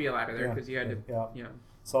no, there would be a ladder there Yeah, because you had to. yeah. Yeah.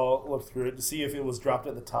 So I'll look through it to see if it was dropped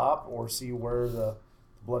at the top or see where the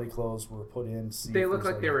bloody clothes were put in. To see They if look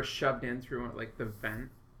there's like they were shoved in through the vent.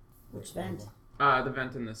 Which vent? The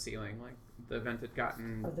vent in the ceiling, like the vent had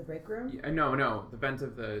gotten. Of the break room? No, the vent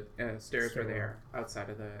of the stairs were there outside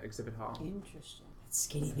of the exhibit hall. Interesting. That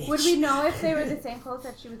skinny bitch. Would we know if they were the same clothes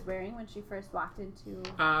that she was wearing when she first walked into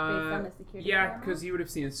based on the security Yeah, camera? because you would have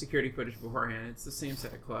seen the security footage beforehand. It's the same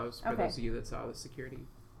set of clothes for Okay. those of you that saw the security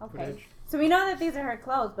Okay. footage. So we know that these are her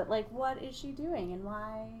clothes, but what is she doing and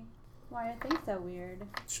why are things so weird?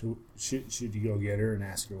 Should you go get her and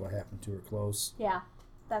ask her what happened to her clothes? Yeah,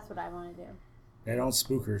 that's what I want to do. I don't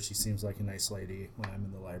spook her. She seems like a nice lady when I'm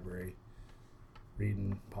in the library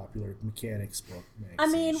reading popular mechanics book. I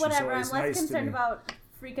mean, She's whatever. I'm always less nice to concerned me. about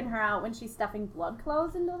freaking her out when she's stuffing blood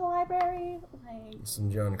clothes into the library.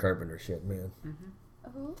 Some John Carpenter shit, man.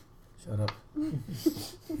 Who? Shut up.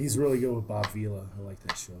 He's really good with Bob Vila. I like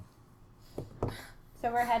that show.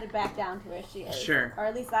 So we're headed back down to where she is. Sure. Or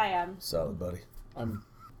at least I am. Solid, buddy.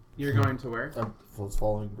 You're going to where? I was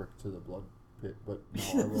following Brick to the blood pit, but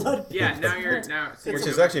now I will. Yeah, now you're so Which you're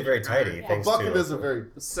is actually very tidy. Yeah. Thanks Bucket to is a very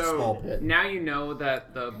small So pit. now you know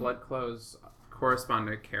that the blood clothes correspond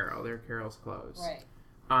to Carol. They're Carol's clothes. Right.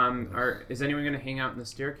 Is anyone going to hang out in the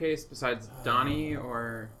staircase besides Donnie,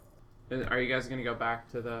 or are you guys going to go back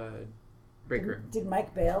to the break room? Did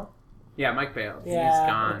Mike bail? Yeah, Mike bailed. Yeah, He's what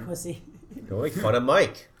a gone. pussy. Don't make fun of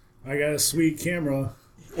Mike. I got a sweet camera.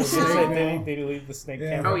 Did he leave the snake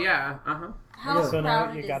Yeah. camera? Oh yeah, How So now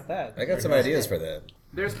crowded you is got that. I got some ideas for that.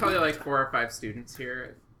 There's probably like 4 or 5 students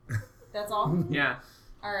here. That's all? Yeah.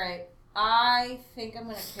 All right. I think I'm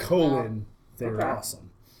going to kick out. Colon. They were Okay. awesome.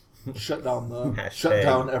 Shut down Hashtag. shut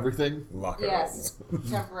down everything. Locker Yes,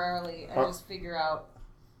 temporarily. I just figure out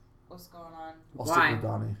what's going on. I'll Why? stick with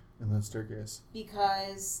Donnie in the staircase.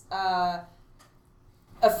 Because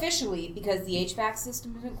officially, because the HVAC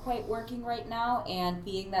system isn't quite working right now, and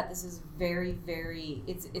being that this is very, very,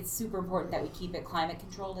 it's super important that we keep it climate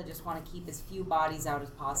controlled. I just want to keep as few bodies out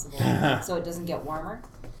as possible so it doesn't get warmer.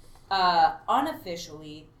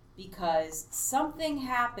 Unofficially, because something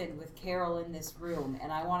happened with Carol in this room,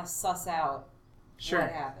 and I want to suss out Sure.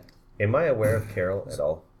 what happened. Am I aware of Carol at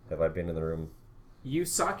all? Have I been in the room? You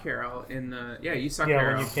saw Carol in the... Yeah, you saw Yeah,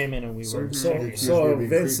 Carol. when you came in and we were... So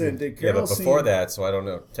Vincent, did Yeah, Carol but before seem, that, so I don't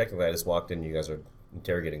know. Technically, I just walked in. You guys are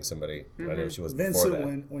interrogating somebody. I know she was before Vincent,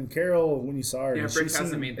 that. when Carol, when you saw her, Yeah, did she Brick hasn't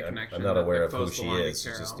seem, made the connection. I'm not that aware the of who clothes she belong to is. It's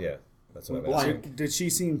Carol. just, yeah. That's what I'm Blind. asking. did she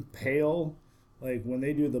seem pale? Like when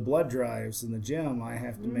they do the blood drives in the gym, I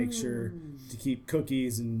have to make sure to keep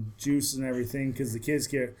cookies and juice and everything because the kids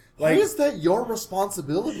get Why like. is that your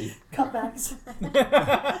responsibility? Cutbacks.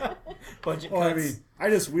 Budget Well, I cuts. mean, I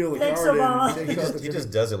just wheel the Thanks, card in. Obama. And He take out the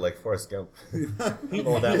just does it like Forrest Gump.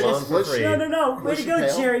 Mow that Was- lawn for was free. she- No. Way Was to she go,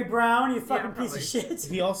 pale? Jerry Brown, you fucking probably. piece of shit.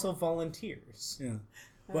 He also volunteers. Yeah.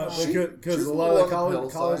 But She- because she's a a lot little of the on the pale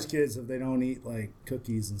college side. kids, if they don't eat like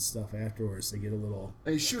cookies and stuff afterwards, they get a little.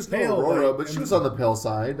 I mean, she was no Pale, Aurora, but- but she was on the pale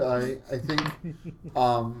side. I think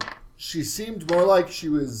she seemed more like she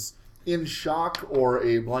was in shock or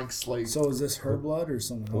a blank slate. So is this her blood or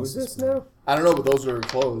someone Who is else's? this now? I don't know, but those are her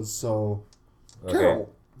clothes. So Okay. Carol,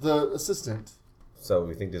 the assistant, So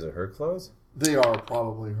we think these are her clothes? they are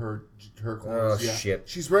probably her clothes. Oh, yeah. shit.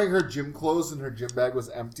 She's wearing her gym clothes, and her gym bag was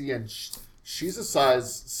empty, and she's a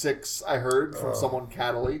size 6. I heard from someone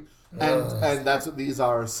cattily. And that's what these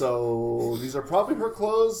are. So these are probably her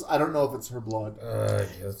clothes. I don't know if it's her blood.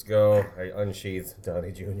 Let's go. I unsheathed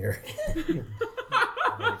Donnie Jr.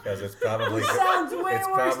 Because it's probably... Sounds way It's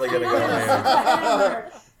worse probably than gonna go yours. ham. It's a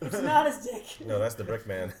hammer. It's not his dick. No, that's the brick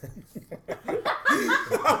man.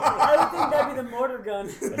 I would think that'd be the mortar gun.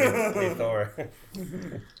 Hey, Thor.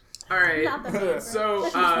 All right. Not the hammer. So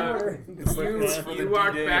you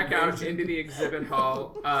walk back out into the exhibit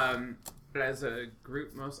hall as a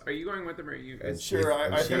group. Are you going with them or are you? Sure, I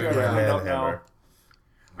think sheathed I'm the rounded man up now. hammer.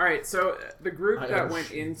 All right. So the group I that am went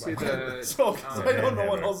into the So, 'cause I don't know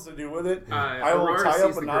what hammer. else to do with it, I will Aurora tie sees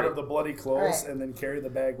up the a knot group. of the bloody clothes Alright. and then carry the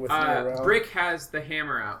bag with me around. Brick has the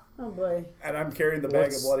hammer out. Oh boy. And I'm carrying the bag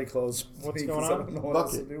of What's- bloody clothes. what's because going I on? don't know what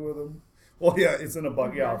else to Bucket. do with them. Well, yeah, it's in a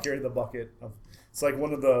bucket. Yeah, I'll carry the bucket. It's like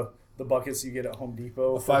one of the buckets you get at Home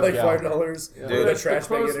Depot for $5 like gallon. $5. Yeah. Dude, The a trash bag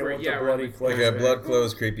clothes in it were- with yeah, the bloody right. clothes. Okay, blood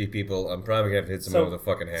clothes, creepy people. I'm probably going to have to hit someone with a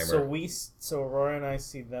fucking hammer. So Aurora and I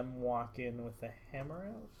see them walk in with the hammer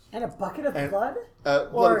out. And a bucket of And- blood? Bloody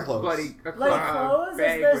Or- clothes. Bloody Clothes?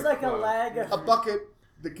 bag There's with like a clothes. lag of... A bucket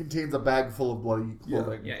that contains a bag full of bloody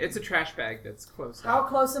clothing. Yeah, it's a trash bag that's closed How out.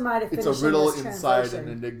 close am I to It's finishing a riddle this inside translation?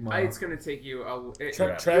 an enigma. It's going to take you Trash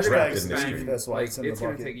you're gonna bags spend, in the- that's why it's in the it's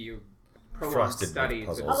going to bucket. take you prolonged Frosted study.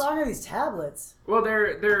 puzzles. How long are these tablets? Well, they're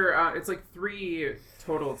it's like 3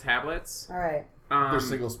 total tablets. All right. They're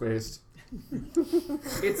single spaced.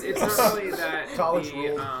 It's not really that College the,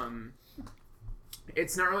 rule.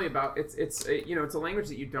 it's not really about it's it's a language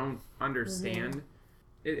that you don't understand.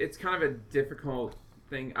 It's kind of a difficult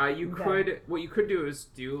thing. What you could do is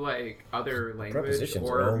do like other language Prepositions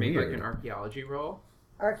are or all make like weird. an archaeology roll.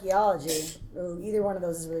 Archaeology. Ooh, either one of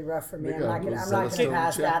those is really rough for me. Make I'm a not gonna Wisdom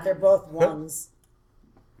pass check. that. They're both ones.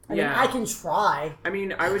 I mean, Yeah. I can try. I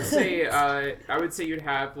mean, I would say you'd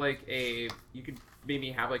have like you could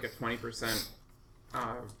maybe have like a 20%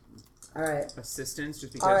 All right. assistance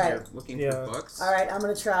just because All right. you're looking Yeah. through books. All right. I'm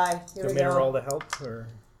gonna try. Here Do we me go. roll to help, or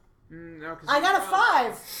No, 'cause I you- got a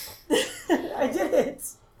 5. I did it.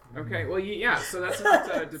 Okay, well, so that's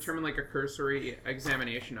enough to determine like a cursory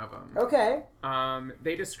examination of them. Okay.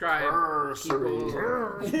 They describe Cursory. people.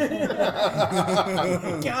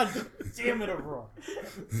 God damn it, Aurora!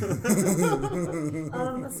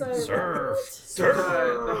 So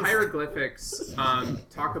The hieroglyphics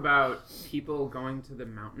talk about people going to the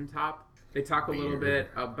mountaintop. They talk a little bit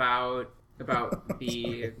about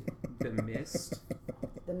the mist.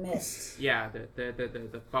 the mist. Yeah,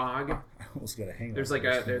 the fog. I almost got a hang. There's like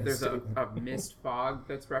there's a mist fog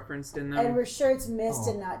that's referenced in And them. we're sure it's mist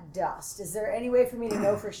and not dust. Is there any way for me to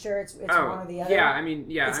know for sure it's one or the other? yeah, I mean,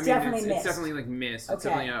 It's definitely it's mist. definitely like mist. It's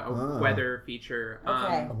Okay. definitely a weather feature. Okay.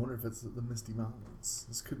 I wonder if it's the Misty Mountains.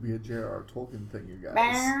 This could be a J.R.R. Tolkien thing, you guys.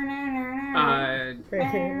 And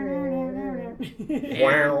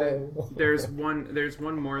there's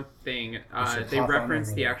one more thing. should They hop on reference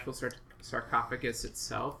over the there. actual sarcophagus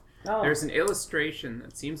itself. Oh. There's an illustration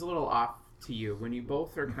that seems a little off to you when you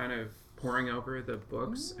both are kind of poring over the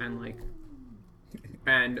books and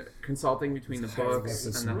consulting between the books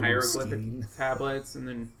and the hieroglyphic tablets and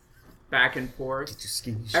then back and forth.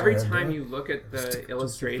 Every time you look at the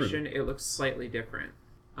illustration, it looks slightly different.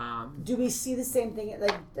 Do we see the same thing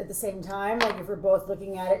at the same time? Like if we're both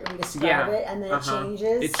looking at it and we describe it and then it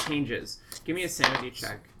changes? It changes. Give me a sanity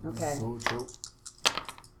check. Okay. So true.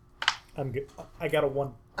 I'm good. I got a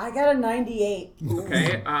 1. I got a 98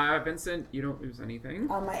 Okay, Vincent, you don't lose anything.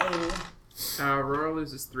 on my 80. Aurora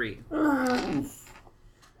loses 3.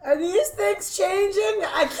 Are these things changing?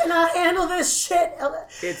 I cannot handle this shit.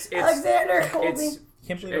 Alexander, hold me.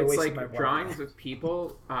 Can't believe I It's wasted my like one. drawings with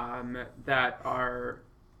people that are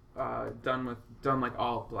done like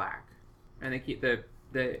all black, and they keep the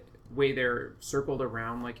way they're circled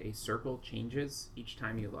around like a circle changes each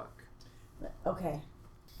time you look. Okay.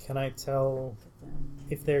 Can I tell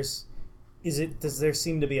if there's... Does there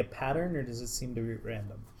seem to be a pattern, or does it seem to be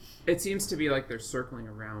random? It seems to be like they're circling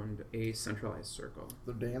around a centralized circle.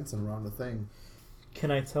 They're dancing around the thing. Can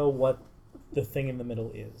I tell what the thing in the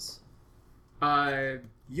middle is?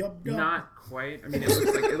 Yup. Not quite. I mean, it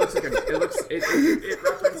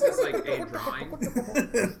references like a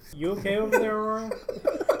drawing. You okay over there, Aurora?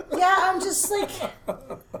 Yeah, I'm just like...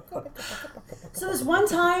 So this one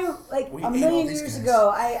time, like We a ate million all these years guys. ago,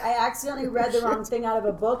 I accidentally read the wrong thing out of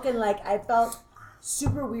a book, and like I felt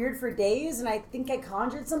super weird for days, and I think I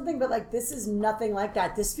conjured something, but like this is nothing like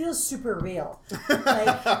that. This feels super real.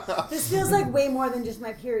 Like this feels like way more than just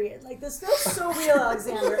my period. Like this feels so real,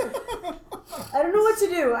 Alexander. I don't know what to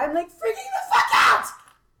do. I'm like freaking the fuck out.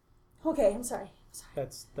 Okay, I'm sorry.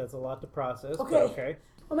 That's a lot to process. Okay. But okay.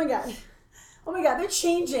 Oh my god. Oh my god, they're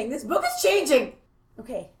changing. This book is changing.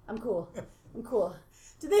 Okay, I'm cool. I'm cool.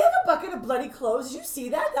 Did they have a bucket of bloody clothes? Did you see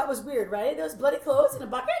that? That was weird, right? There was bloody clothes in a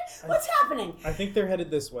bucket? What's happening? I think they're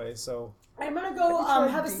headed this way, so... I'm gonna go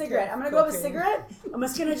have a cigarette. I'm gonna go have a cigarette. I'm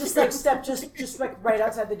just gonna like step just like right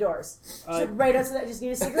outside the doors. Just like right outside. I just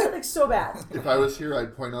need a cigarette, like so bad. If I was here,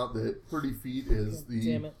 I'd point out that 30 feet is the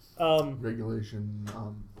Damn it. regulation.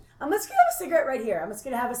 I'm just gonna have a cigarette right here. I'm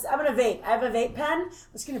gonna vape. I have a vape pen. I'm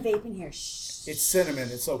just gonna vape in here. Shh. It's cinnamon.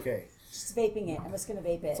 It's okay. Just vaping it. I'm just gonna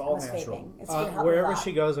vape it. It's all I'm just natural. vaping. It's gonna help me a Wherever lot.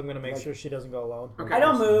 she goes, I'm going to make sure she doesn't go alone. Okay. I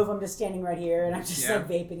don't move. I'm just standing right here, and I'm just Yeah. like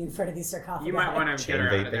vaping in front of these sarcophagi. You might want to get her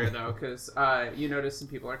Chain out of there vaping. though, because you notice some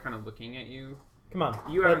people are kind of looking at you. Come on.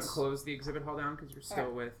 You haven't let's, closed the exhibit hall down because you're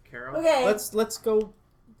still with Carol. Okay.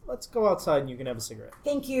 Let's go outside and you can have a cigarette.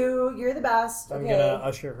 Thank you. You're the best. I'm Okay. going to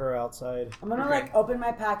usher her outside. I'm gonna Okay. like open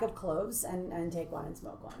my pack of cloves and take one and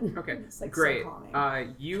smoke one. Okay, It's like great. so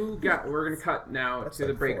calming. We're gonna cut now That's to the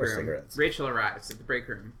like break 4 room. cigarettes. Rachel arrives at the break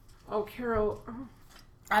room. Oh, Carol. Oh.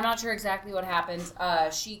 I'm not sure exactly what happened.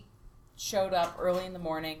 She showed up early in the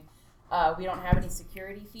morning. We don't have any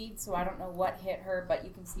security feeds, so I don't know what hit her, but you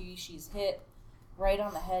can see she's hit right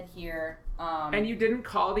on the head here. And you didn't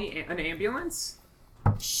call an ambulance?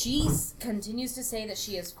 She continues to say that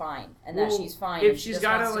she is fine and that Well, she's fine. If and she she's just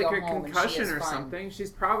got wants to a go home and she concussion is or fine. something, she's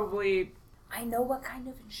probably. I know what kind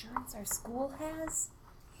of insurance our school has,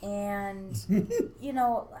 and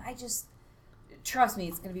I just trust me.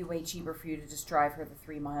 It's going to be way cheaper for you to just drive her the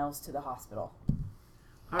 3 miles to the hospital.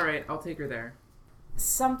 All right, I'll take her there.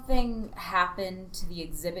 Something happened to the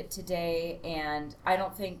exhibit today, and I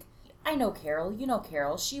know Carol. You know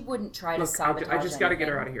Carol. She wouldn't try to Look, sabotage I just got to get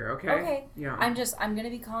her out anything. of here. Okay. Okay. Yeah. I'm going to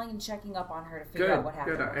be calling and checking up on her to figure Good. out what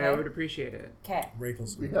happened. Good. Okay. I would appreciate it. Okay.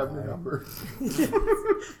 Rachel's We have your number.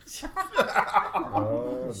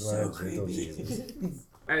 Oh, So my gentle Jesus.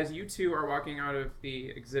 As you two are walking out of the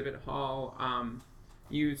exhibit hall,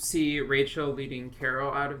 you see Rachel leading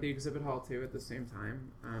Carol out of the exhibit hall too at the same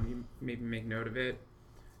time. You maybe make note of it.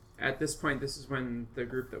 At this point, this is when the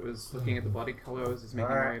group that was looking at the bloody clothes is making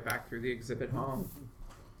their way back through the exhibit hall.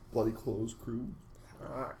 Bloody clothes crew.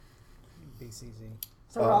 BCZ.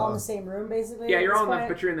 So we're all in the same room, basically. Yeah, at you're this all in the, point?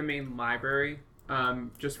 but you're in the main library.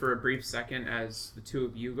 Just for a brief second, as the two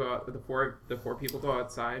of you go out, the four people go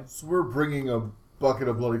outside. So we're bringing a bucket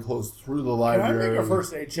of bloody clothes through the Can I library. make a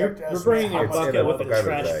first aid check? to We're estimate bringing how a much- bucket with a garbage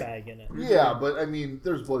trash bag. bag in it. Yeah, but I mean,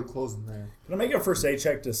 there's bloody clothes in there. Can I make a first aid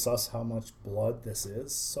check to suss how much blood this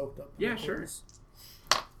is soaked up? in Yeah, the sure. clothes?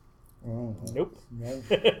 Oh, Nope. no.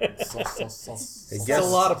 It's Guess- a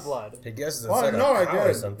lot of blood. He guesses it's Well, like no, a I cow or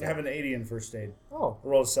did. something. I have an 80 in first aid. Oh. I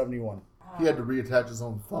rolled 71. He had to reattach his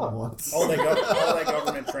own thumb once. All that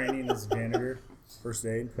government training as a janitor, first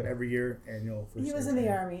aid, every year, annual first aid. He was in the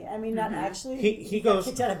army. I mean, not actually. He got goes-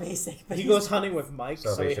 kicked out of basic. But He he's- goes hunting with Mike, so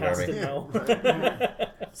he Salvation has Army. to know.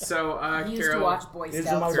 So, He used to Carol, watch Boy It's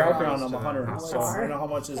Scouts. in my Carol background. goes I'm a to hunter, the so hospital. I know how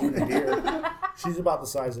much is in a deer. She's about the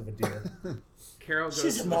size of a deer. Carol goes.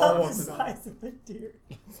 She's small about one. the size of a deer.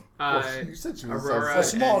 You said she was Aurora A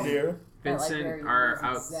small and deer. Vincent Barry are knows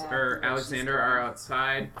out, exactly or what she's Alexander doing. are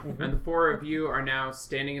outside, and the four of you are now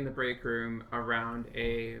standing in the break room around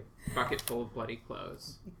a bucket full of bloody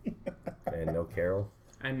clothes. And no Carol.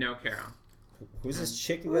 And no Carol. Who's this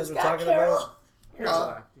chick you guys were got talking Carol? about? Carol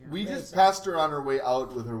left, yeah. We just passed her on her way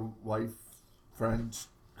out with her wife, friend,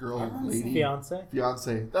 girl, lady, Fiance.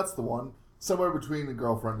 fiance. That's the one. Somewhere between a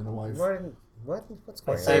girlfriend and a wife. What's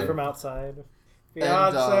going Say on? from outside.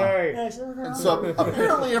 Fiance. Yeah, she's like, And so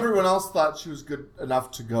apparently everyone else thought she was good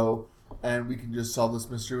enough to go, and we can just solve this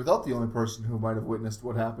mystery without the only person who might have witnessed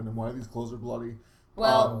what happened and why these clothes are bloody.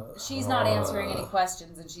 Well, she's not answering any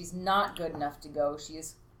questions, and she's not good enough to go. She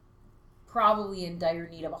is probably in dire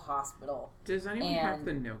need of a hospital. Does anyone have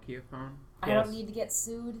the Nokia phone? I don't need to get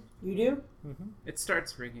sued. You do? Mm-hmm. It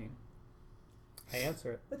starts ringing. I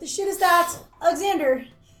answer it. What the shit is that? Alexander,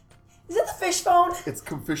 is it the fish phone? It's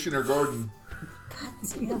Commissioner Gordon.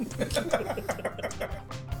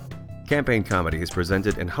 Campaign Comedy is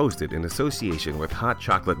presented and hosted in association with Hot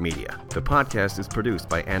Chocolate Media. The podcast is produced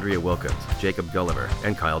by Andrea Wilkins, Jacob Gulliver,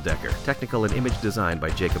 and Kyle Decker. Technical and image design by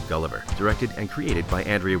Jacob Gulliver. Directed and created by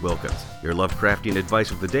Andrea Wilkins. Your Lovecraftian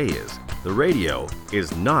advice of the day is, the radio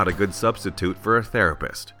is not a good substitute for a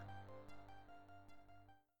therapist.